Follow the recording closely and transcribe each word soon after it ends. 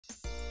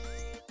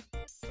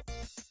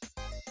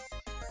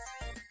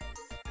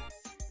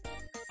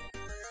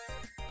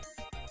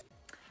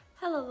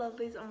Hello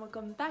lovelies and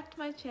welcome back to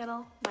my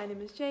channel. My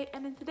name is Jay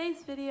and in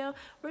today's video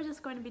we're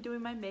just going to be doing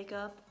my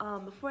makeup.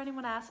 Before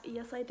anyone asks,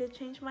 yes, I did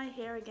change my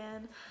hair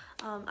again.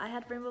 I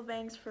had rainbow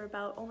bangs for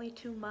about only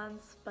 2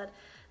 months, but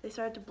they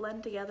started to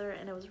blend together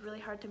and it was really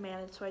hard to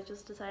manage, so I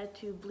just decided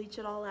to bleach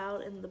it all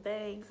out in the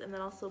bangs and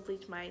then also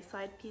bleach my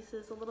side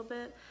pieces a little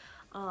bit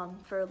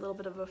for a little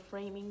bit of a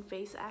framing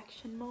face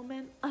action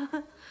moment.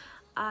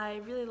 I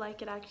really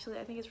like it actually.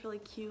 I think it's really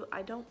cute.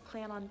 I don't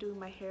plan on doing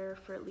my hair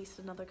for at least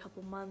another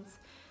couple months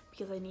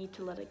because I need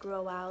to let it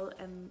grow out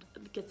and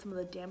get some of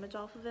the damage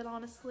off of it,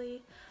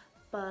 honestly.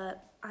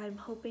 But I'm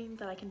hoping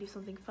that I can do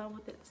something fun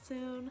with it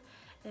soon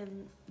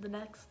in the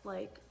next,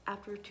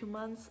 after 2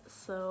 months.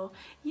 So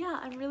yeah,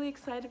 I'm really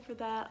excited for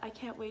that. I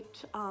can't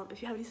wait.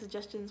 If you have any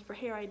suggestions for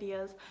hair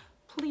ideas,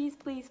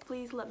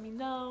 please let me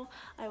know.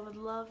 I would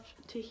love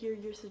to hear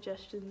your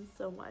suggestions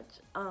so much.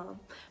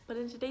 But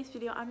in today's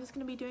video I'm just going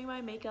to be doing my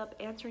makeup,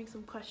 answering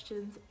some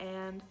questions,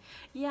 and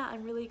yeah,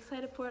 I'm really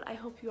excited for it. I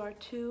hope you are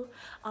too.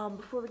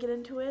 Before we get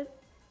into it,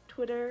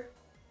 Twitter,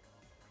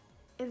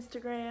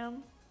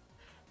 Instagram,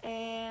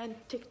 and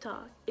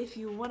TikTok. If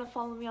you want to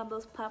follow me on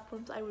those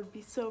platforms, I would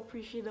be so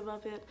appreciative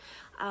of it.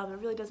 It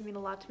really does mean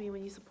a lot to me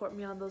when you support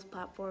me on those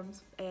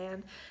platforms.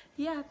 And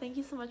yeah, thank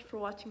you so much for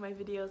watching my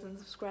videos and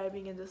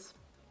subscribing and just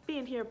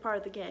being here part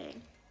of the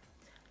gang.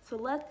 So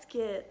let's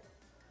get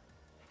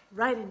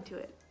right into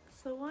it.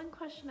 So one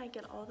question I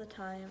get all the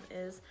time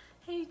is,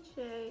 hey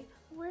Jay,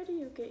 where do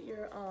you get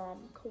your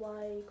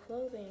kawaii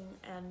clothing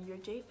and your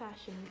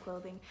Jfashion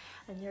clothing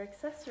and your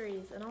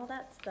accessories and all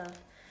that stuff?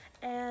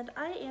 And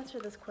I answer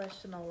this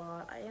question a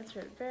lot. I answer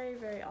it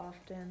very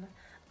often,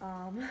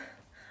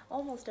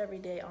 almost every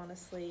day,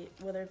 honestly,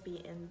 whether it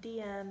be in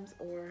DMs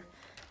or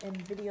in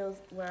videos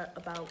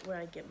about where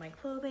I get my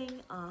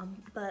clothing.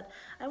 But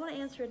I want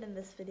to answer it in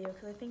this video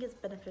because I think it's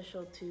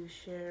beneficial to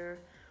share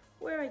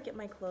where I get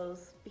my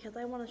clothes, because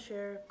I want to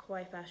share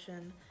kawaii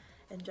fashion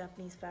and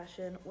Japanese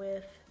fashion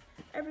with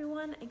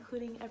everyone,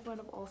 including everyone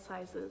of all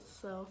sizes.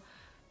 So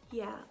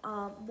yeah,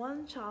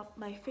 one shop,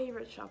 my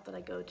favorite shop that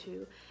I go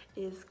to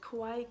is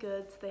Kawaii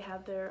Goods. They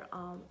have their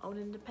own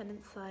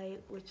independent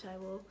site, which I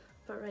will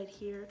put right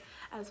here,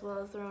 as well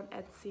as their own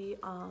Etsy.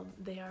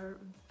 They are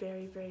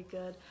very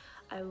good.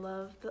 I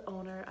love the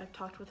owner. I've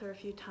talked with her a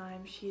few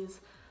times. She is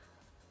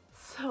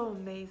so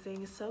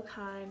amazing, so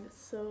kind,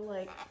 so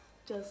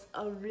just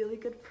a really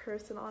good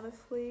person,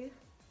 honestly.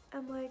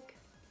 And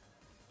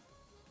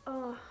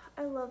oh,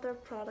 I love their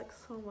products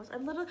so much.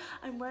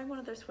 I'm wearing one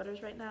of their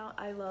sweaters right now.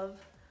 I love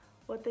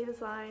what they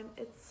design.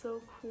 It's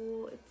so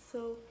cool, it's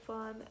so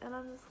fun, and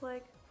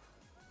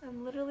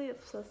I'm literally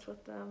obsessed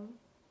with them.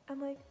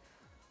 And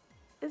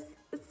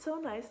it's so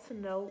nice to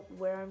know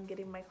where I'm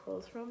getting my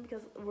clothes from,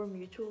 because we're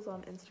mutuals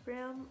on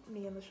Instagram,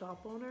 me and the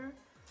shop owner,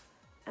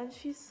 and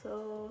she's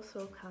so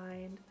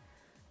kind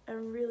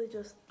and really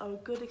just a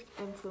good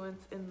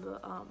influence in the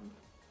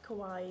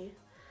kawaii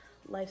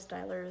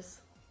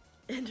lifestylers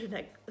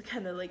internet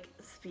kind of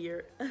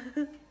sphere.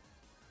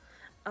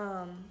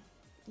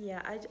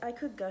 Yeah, I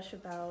could gush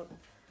about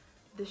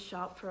this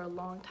shop for a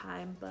long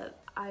time, but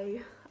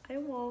I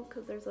won't,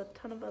 because there's a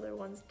ton of other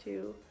ones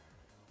to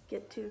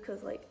get to,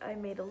 because I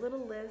made a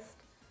little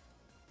list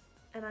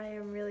and I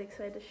am really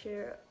excited to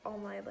share all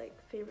my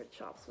favorite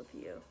shops with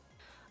you.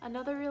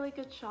 Another really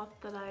good shop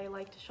that I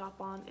like to shop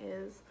on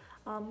is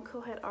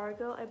Kohet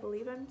Argo. I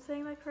believe I'm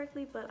saying that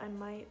correctly, but I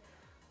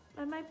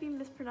might be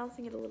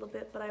mispronouncing it a little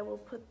bit, but I will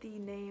put the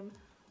name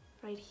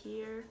right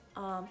here.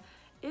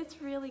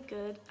 It's really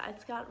good.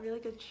 It's got really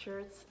good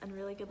shirts and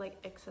really good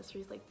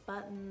accessories, like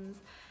buttons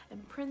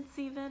and prints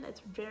even.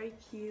 It's very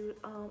cute.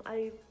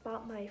 I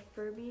bought my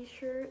Furby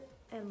shirt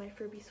and my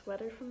Furby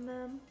sweater from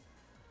them.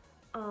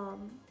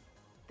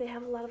 They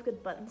have a lot of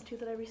good buttons too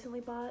that I recently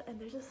bought, and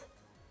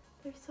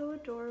they're so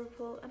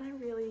adorable, and I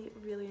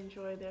really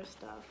enjoy their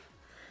stuff.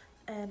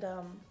 And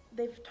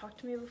they've talked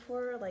to me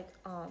before,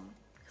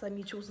 because I'm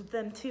mutuals with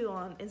them too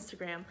on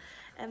Instagram,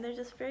 and they're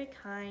just very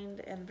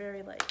kind and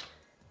very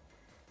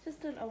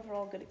just an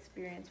overall good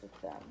experience with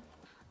them.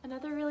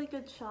 Another really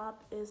good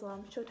shop is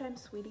Showtime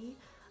Sweetie.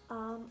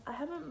 I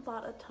haven't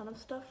bought a ton of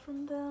stuff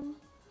from them,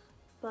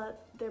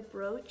 but their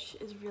brooch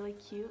is really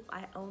cute.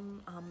 I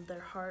own their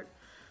heart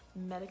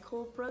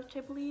medical brooch,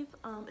 I believe.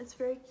 It's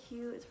very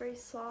cute, it's very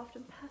soft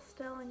and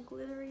pastel and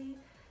glittery,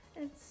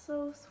 and it's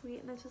so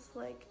sweet, and it's just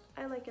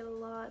I like it a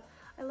lot.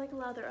 I like a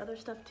lot of their other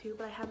stuff too,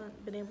 but I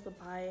haven't been able to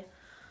buy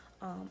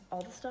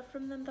all the stuff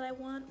from them that I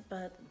want,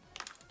 but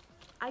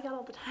I got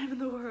all the time in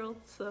the world,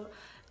 so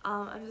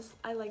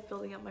I like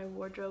building up my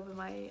wardrobe and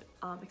my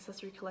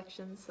accessory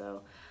collection,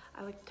 so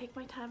I like to take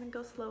my time and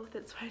go slow with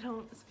it so I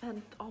don't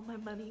spend all my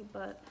money.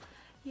 But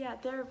yeah,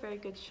 they're a very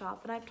good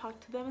shop, and I've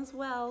talked to them as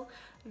well,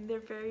 and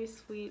they're very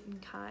sweet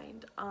and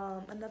kind.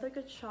 Another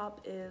good shop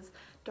is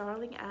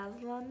Darling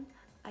Aslan.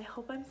 I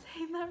hope I'm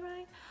saying that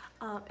right.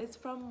 It's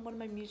from one of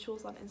my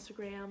mutuals on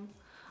Instagram.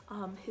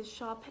 His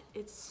shop,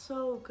 it's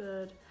so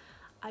good.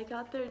 I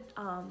got their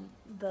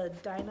the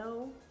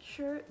Dino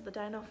shirt, the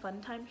Dino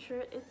Fun Time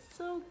shirt. It's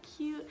so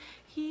cute.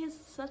 He is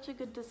such a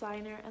good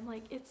designer, and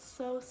like it's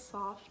so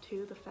soft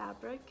too, the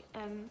fabric,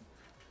 and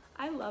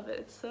I love it.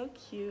 It's so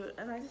cute,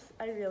 and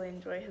I really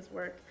enjoy his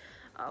work.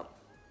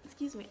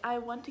 Excuse me. I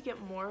want to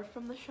get more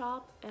from the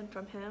shop and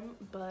from him,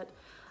 but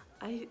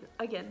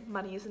again,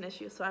 money is an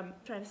issue, so I'm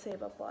trying to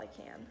save up while I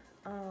can.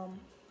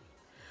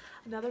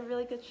 Another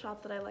really good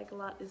shop that I like a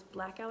lot is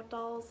Blackout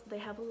Dolls. They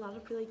have a lot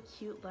of really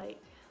cute like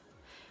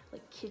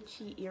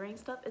kitschy earring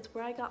stuff. It's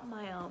where I got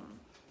my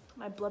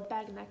my blood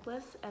bag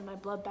necklace and my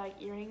blood bag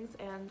earrings,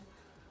 and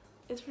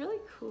it's really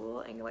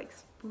cool and like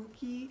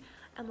spooky,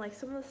 and like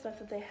some of the stuff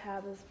that they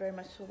have is very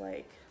much so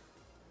like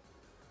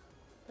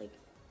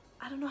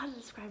I don't know how to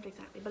describe it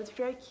exactly, but it's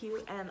very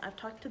cute, and I've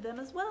talked to them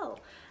as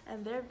well,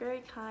 and they're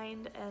very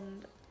kind,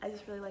 and I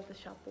just really like the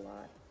shop a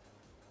lot.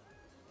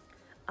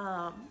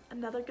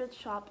 Another good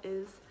shop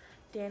is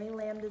Danny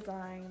Lamb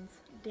Designs.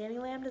 Danny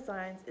Lamb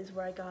Designs is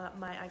where I got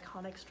my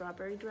iconic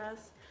strawberry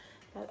dress,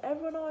 and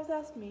everyone always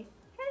asks me,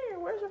 hey,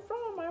 where's it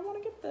from? I want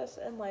to get this,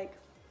 and like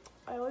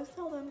I always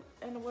tell them,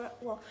 and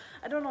well,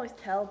 I don't always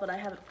tell, but I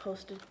have it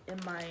posted in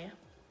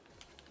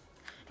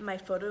my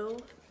photo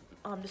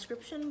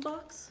description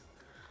box.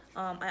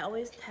 I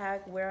always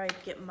tag where I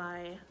get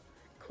my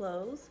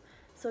clothes,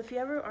 so if you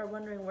ever are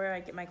wondering where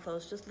I get my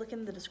clothes, just look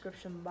in the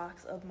description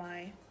box of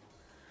my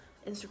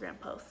Instagram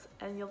posts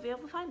and you'll be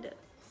able to find it.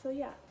 So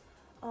yeah,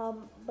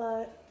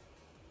 but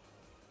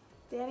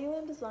Danny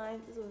Lamb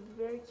Designs is a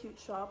very cute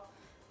shop.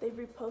 They've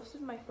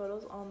reposted my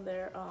photos on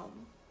their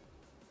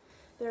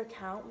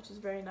account, which is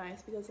very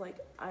nice, because like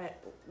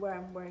where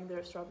I'm wearing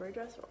their strawberry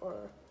dress, or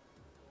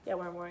yeah,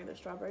 where I'm wearing their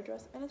strawberry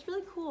dress, and it's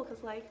really cool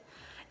because like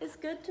it's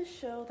good to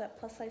show that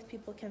plus size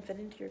people can fit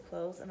into your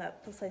clothes, and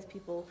that plus size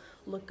people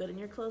look good in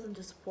your clothes, and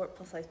to support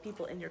plus size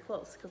people in your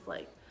clothes, because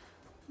like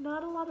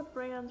not a lot of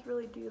brands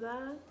really do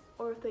that,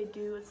 or if they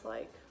do, it's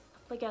like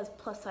as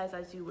plus size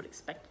as you would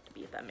expect it to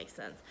be, if that makes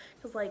sense.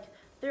 Because like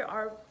there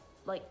are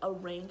like a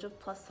range of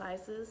plus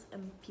sizes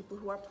and people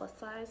who are plus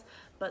size,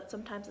 but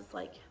sometimes it's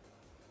like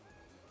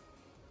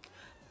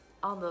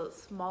on the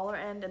smaller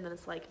end, and then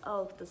it's like,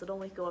 oh, does it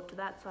only go up to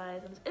that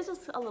size? And it's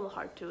just a little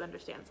hard to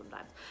understand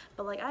sometimes.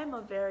 But like I'm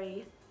a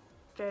very,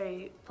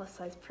 very plus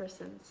size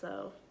person,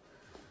 so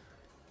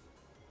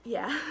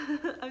yeah.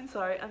 I'm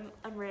sorry,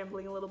 I'm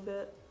rambling a little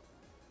bit.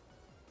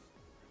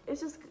 It's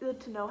just good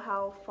to know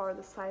how far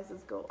the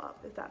sizes go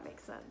up, if that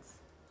makes sense.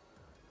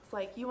 It's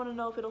like you want to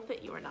know if it'll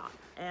fit you or not,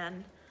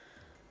 and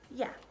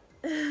yeah.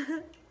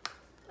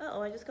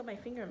 Uh-oh, I just got my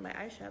finger in my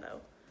eyeshadow.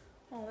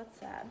 Oh, that's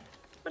sad,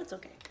 but it's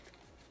okay.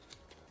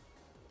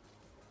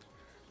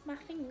 My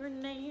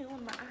fingernail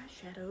on my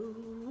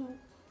eyeshadow.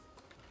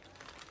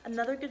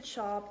 Another good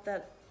shop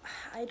that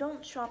I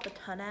don't shop a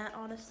ton at,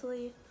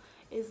 honestly,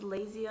 is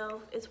Lazy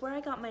Elf. It's where I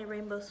got my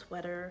rainbow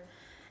sweater,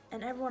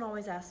 and everyone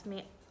always asks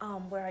me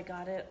where I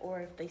got it,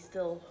 or if they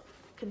still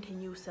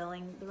continue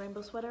selling the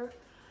rainbow sweater.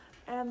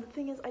 And the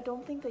thing is, I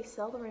don't think they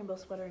sell the rainbow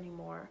sweater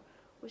anymore,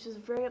 which is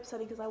very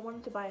upsetting because I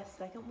wanted to buy a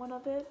second one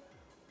of it,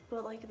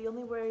 but like the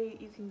only way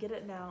you can get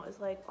it now is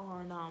like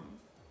on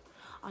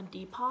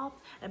Depop,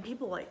 and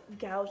people like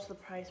gouge the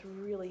price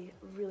really,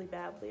 really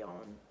badly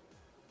on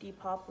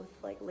Depop with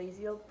like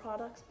Lazy Elf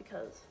products,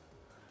 because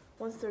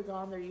once they're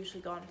gone, they're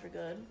usually gone for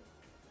good.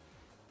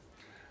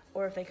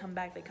 Or if they come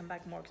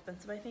back more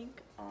expensive, I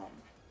think.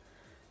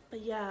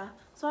 But yeah,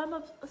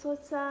 so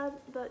it's sad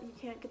that you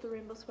can't get the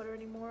rainbow sweater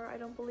anymore, I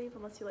don't believe,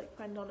 unless you like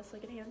find it on a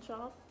secondhand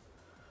shop.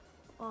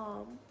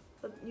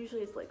 But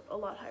usually it's like a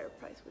lot higher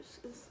price, which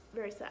is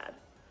very sad.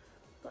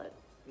 But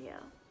yeah.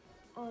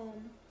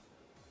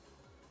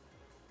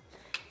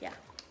 Yeah.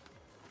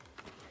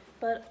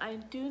 But I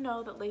do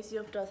know that Lazy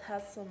Elf does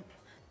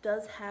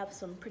have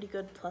some pretty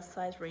good plus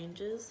size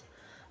ranges.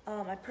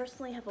 I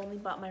personally have only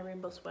bought my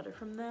rainbow sweater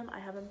from them. I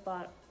haven't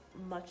bought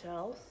much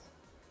else,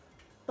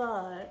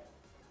 but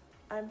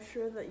I'm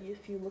sure that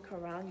if you look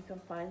around, you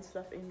can find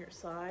stuff in your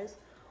size,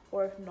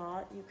 or if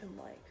not, you can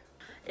like,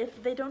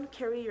 if they don't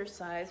carry your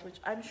size, which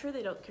I'm sure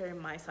they don't carry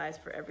my size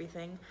for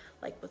everything,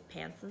 like with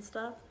pants and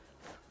stuff,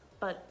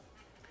 but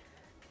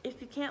if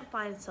you can't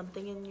find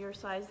something in your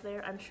size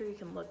there, I'm sure you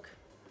can look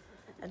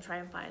and try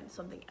and find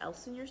something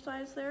else in your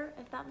size there,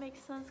 if that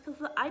makes sense.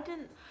 Because I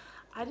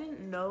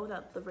didn't know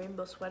that the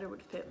rainbow sweater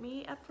would fit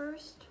me at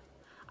first.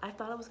 I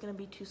thought it was gonna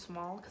be too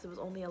small because it was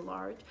only a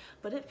large,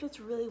 but it fits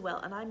really well,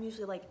 and I'm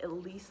usually like at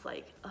least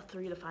like a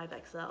 3 to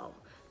 5XL.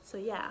 So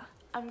yeah,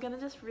 I'm gonna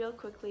just real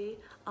quickly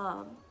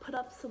put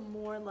up some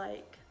more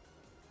like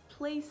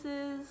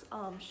places,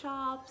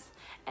 shops,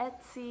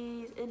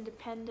 Etsy's,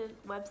 independent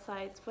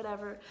websites,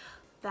 whatever,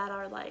 that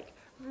are like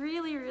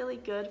really, really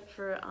good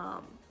for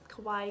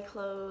kawaii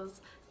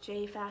clothes,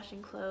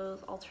 Jfashion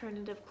clothes,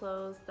 alternative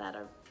clothes that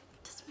are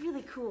just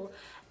really cool.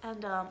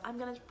 And I'm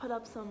gonna put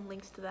up some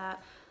links to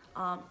that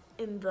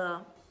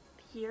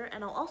here,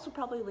 and I'll also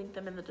probably link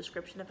them in the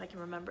description if I can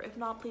remember. If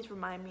not, please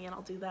remind me and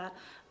I'll do that.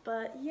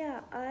 But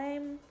yeah,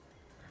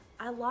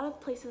 a lot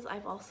of places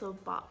I've also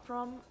bought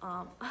from,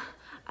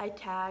 I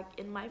tag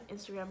in my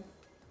Instagram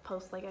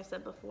post like I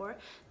said before.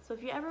 So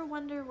if you ever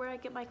wonder where I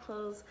get my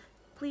clothes,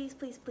 please,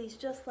 please, please,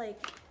 just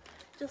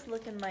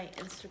look in my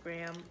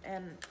Instagram,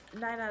 and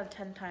 9 out of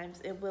 10 times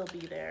it will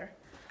be there.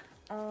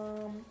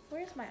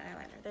 Where's my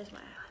eyeliner? There's my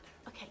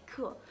eyeliner. Okay,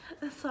 cool.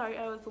 Sorry,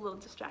 I was a little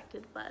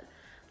distracted, but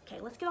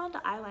okay, let's get on to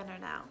eyeliner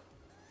now.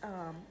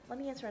 Let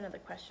me answer another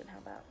question, how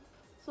about?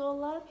 So a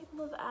lot of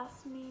people have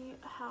asked me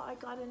how I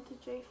got into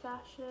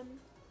Jfashion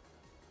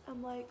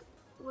and like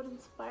what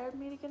inspired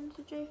me to get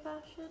into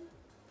Jfashion.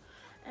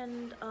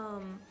 And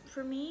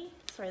for me,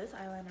 sorry, this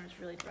eyeliner is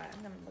really dry.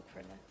 I'm gonna look for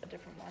a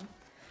different one.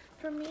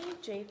 For me,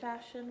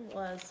 Jfashion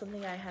was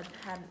something I had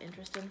an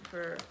interest in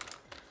for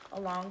a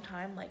long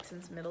time, like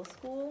since middle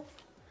school.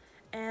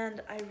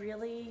 And I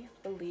really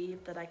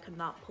believed that I could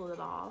not pull it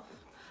off.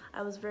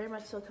 I was very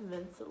much so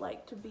convinced that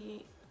like to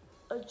be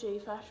a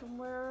Jfashion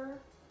wearer,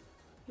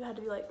 you had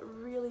to be like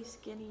really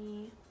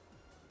skinny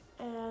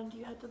and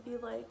you had to be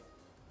like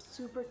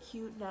super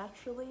cute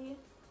naturally,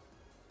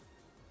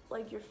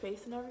 like your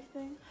face and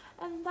everything.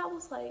 And that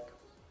was like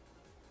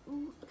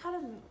kind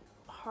of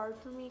hard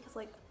for me because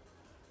like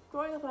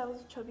growing up I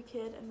was a chubby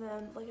kid, and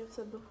then like I've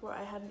said before,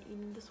 I had an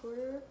eating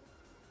disorder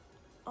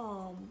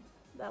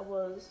that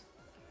was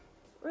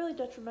really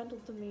detrimental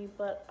to me.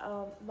 But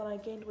when I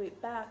gained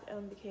weight back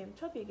and became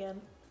chubby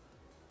again,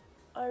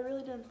 I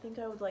really didn't think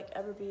I would like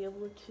ever be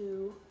able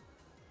to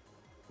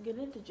get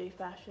into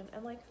Jfashion,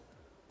 and like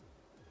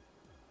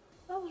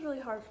that was really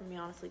hard for me,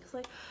 honestly, because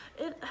like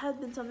it had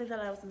been something that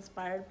I was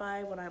inspired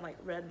by when I like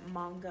read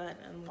manga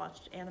and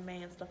watched anime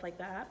and stuff like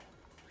that.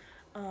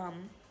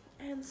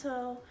 And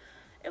so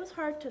it was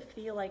hard to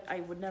feel like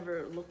I would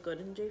never look good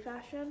in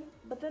Jfashion.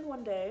 But then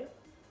one day,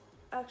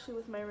 actually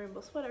with my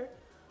rainbow sweater,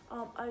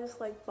 I just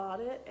like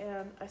bought it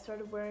and I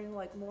started wearing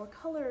like more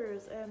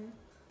colors and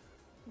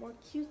more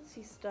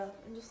cutesy stuff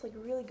and just like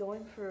really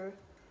going for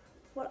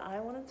what I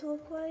wanted to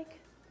look like.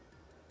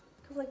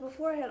 Cause like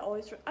before I had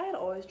always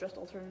dressed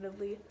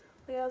alternatively.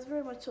 Like I was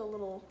very much a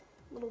little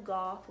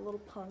goth, a little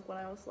punk when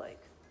I was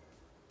like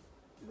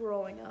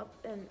growing up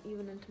and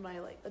even into my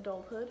like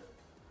adulthood.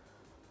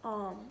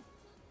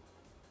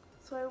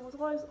 So I was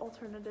always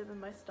alternative in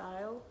my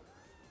style,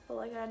 but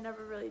like I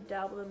never really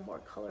dabbled in more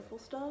colorful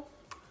stuff,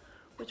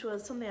 which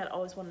was something I'd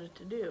always wanted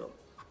to do.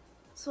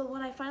 So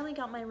when I finally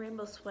got my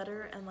rainbow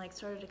sweater and like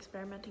started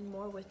experimenting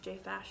more with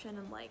Jfashion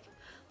and like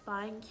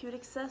buying cute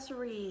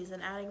accessories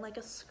and adding like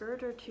a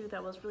skirt or two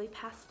that was really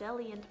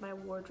pastel-y into my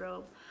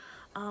wardrobe,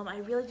 I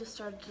really just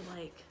started to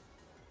like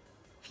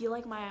feel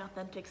like my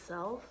authentic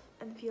self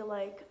and feel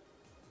like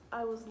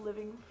I was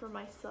living for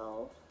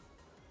myself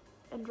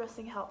and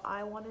dressing how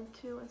I wanted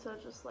to instead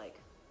of just like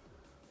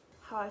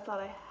how I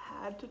thought I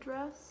had to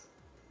dress.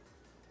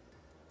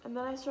 And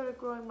then I started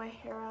growing my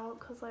hair out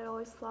because I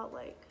always thought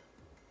like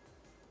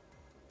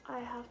I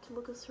have to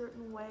look a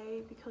certain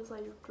way because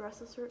I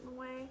dress a certain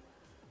way,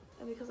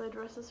 and because I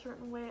dress a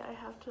certain way I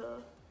have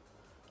to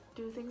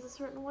do things a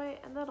certain way,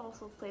 and that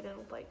also played in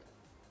with like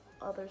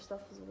other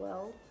stuff as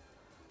well.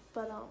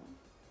 But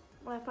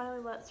when I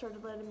finally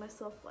started letting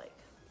myself like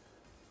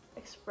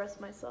express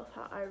myself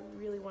how I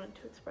really wanted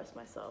to express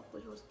myself,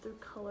 which was through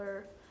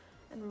color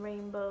and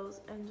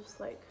rainbows and just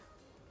like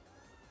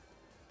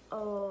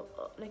an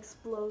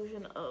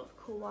explosion of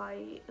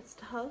kawaii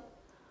stuff,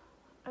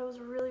 I was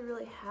really,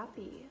 really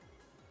happy.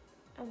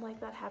 And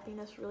like that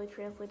happiness really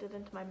translated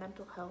into my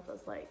mental health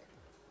as like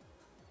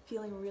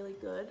feeling really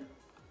good.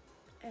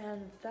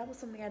 And that was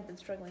something I'd been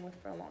struggling with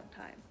for a long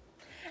time.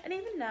 And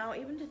even now,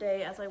 even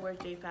today, as I wear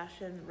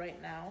Jfashion right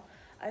now,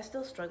 I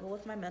still struggle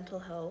with my mental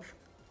health,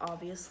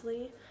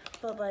 obviously.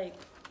 But like,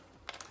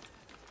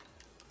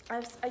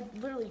 I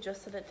literally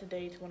just said it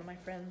today to one of my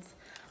friends.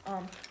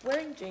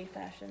 Wearing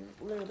Jfashion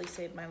literally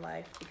saved my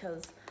life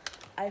because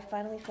I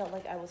finally felt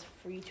like I was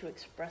free to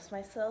express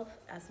myself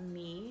as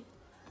me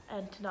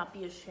and to not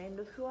be ashamed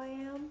of who I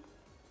am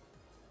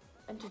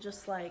and to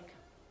just like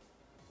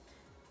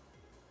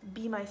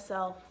be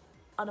myself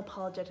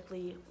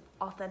unapologetically,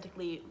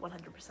 authentically,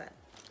 100%.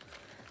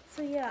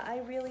 So yeah, I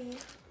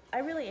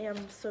really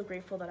am so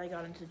grateful that I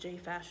got into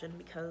Jfashion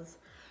because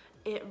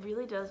it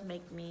really does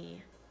make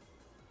me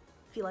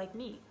feel like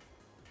me,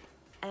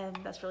 and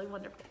that's really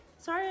wonderful.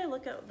 Sorry I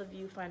look at the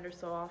viewfinder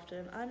so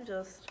often. I'm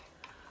just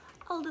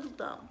a little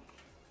dumb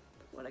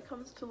when it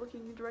comes to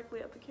looking directly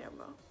at the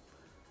camera.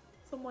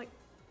 So I'm like,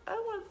 I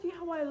want to see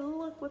how I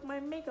look with my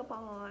makeup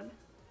on,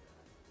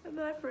 and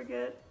then I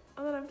forget,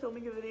 and then I'm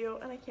filming a video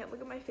and I can't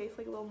look at my face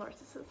like a little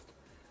narcissist.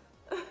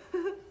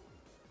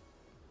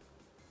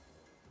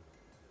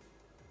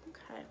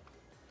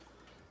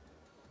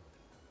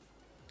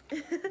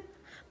 Okay.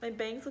 My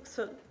bangs look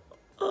so...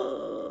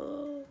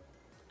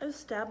 I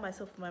just stabbed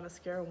myself with my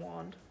mascara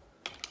wand.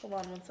 Hold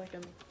on 1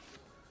 second.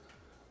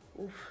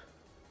 Oof,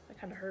 that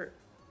kind of hurt.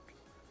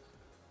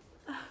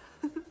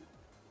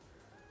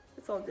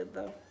 It's all good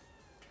though.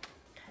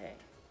 Okay.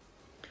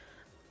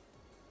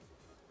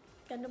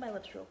 Gonna do my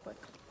lips real quick.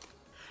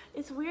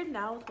 It's weird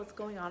now with what's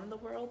going on in the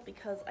world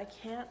because I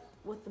can't,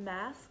 with the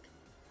mask,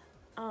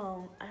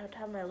 I have to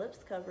have my lips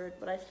covered,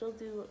 but I still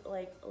do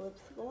like lip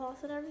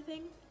gloss and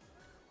everything.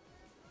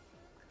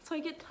 So I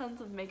get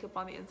tons of makeup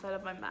on the inside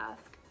of my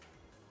mask.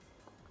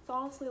 It's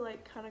honestly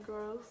like kind of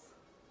gross.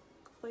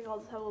 Like I'll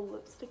just have a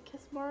lipstick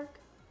kiss mark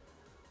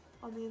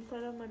on the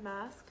inside of my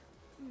mask.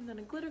 And then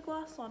a glitter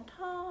gloss on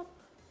top.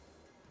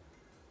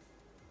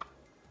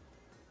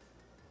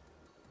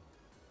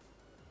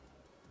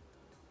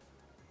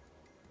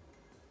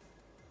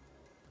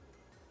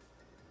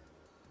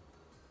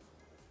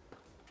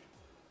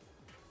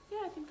 Yeah,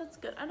 I think that's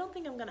good. I don't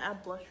think I'm gonna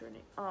add blush or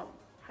any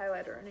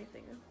highlight or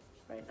anything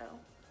right now.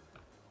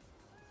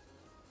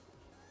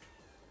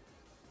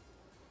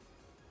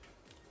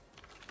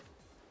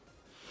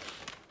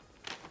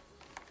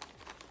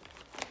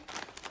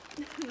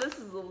 This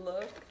is a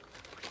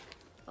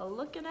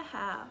look and a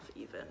half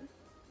even.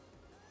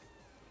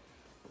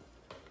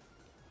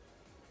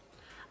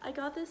 I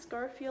got this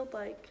Garfield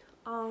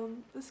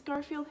this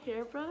Garfield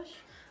hairbrush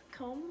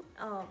comb,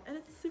 and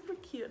it's super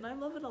cute and I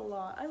love it a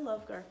lot. I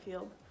love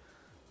Garfield.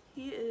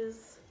 He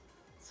is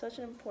such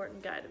an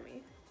important guy to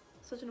me.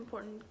 Such an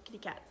important kitty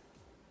cat.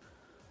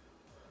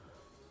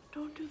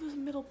 Don't do this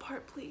middle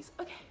part, please.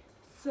 Okay,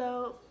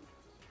 so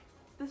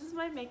this is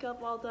my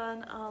makeup all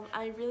done.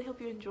 I really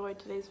hope you enjoyed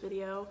today's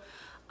video.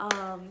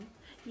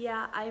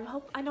 Yeah, I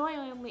know I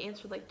only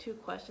answered like 2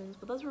 questions,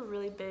 but those were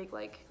really big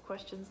like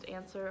questions to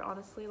answer,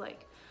 honestly,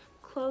 like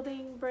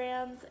clothing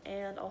brands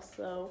and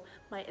also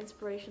my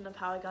inspiration of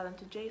how I got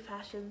into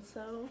Jfashion.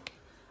 So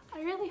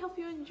I really hope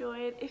you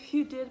enjoyed. If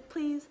you did,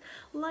 please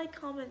like,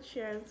 comment,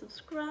 share, and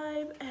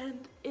subscribe,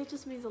 and it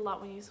just means a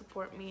lot when you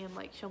support me and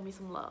like show me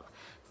some love.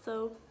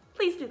 So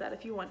please do that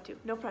if you want to.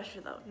 No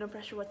pressure though, no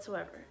pressure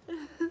whatsoever.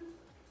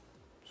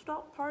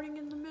 Stop parting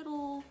in the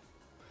middle.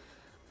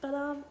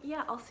 But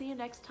yeah, I'll see you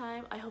next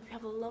time. I hope you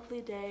have a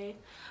lovely day.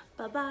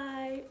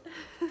 Bye-bye.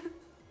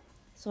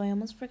 So I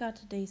almost forgot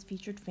today's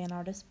featured fan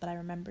artist, but I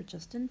remembered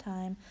just in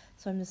time,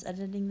 so I'm just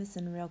editing this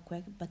in real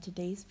quick. But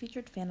today's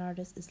featured fan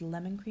artist is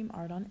Lemon Cream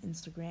Art on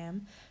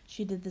Instagram.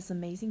 She did this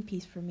amazing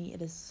piece for me.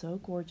 It is so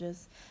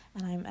gorgeous,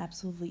 and I'm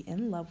absolutely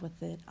in love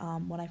with it.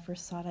 When I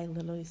first saw it, I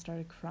literally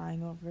started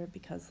crying over it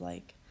because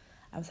like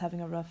I was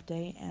having a rough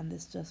day, and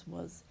this just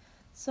was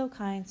so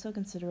kind, so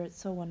considerate,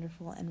 so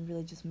wonderful, and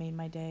really just made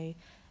my day.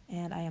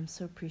 And I am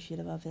so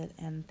appreciative of it,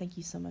 and thank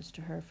you so much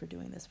to her for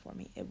doing this for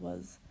me. It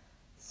was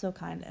so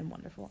kind and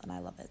wonderful, and I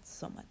love it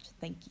so much.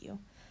 Thank you.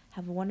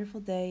 Have a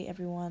wonderful day,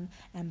 everyone,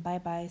 and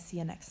bye-bye. See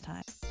you next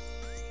time.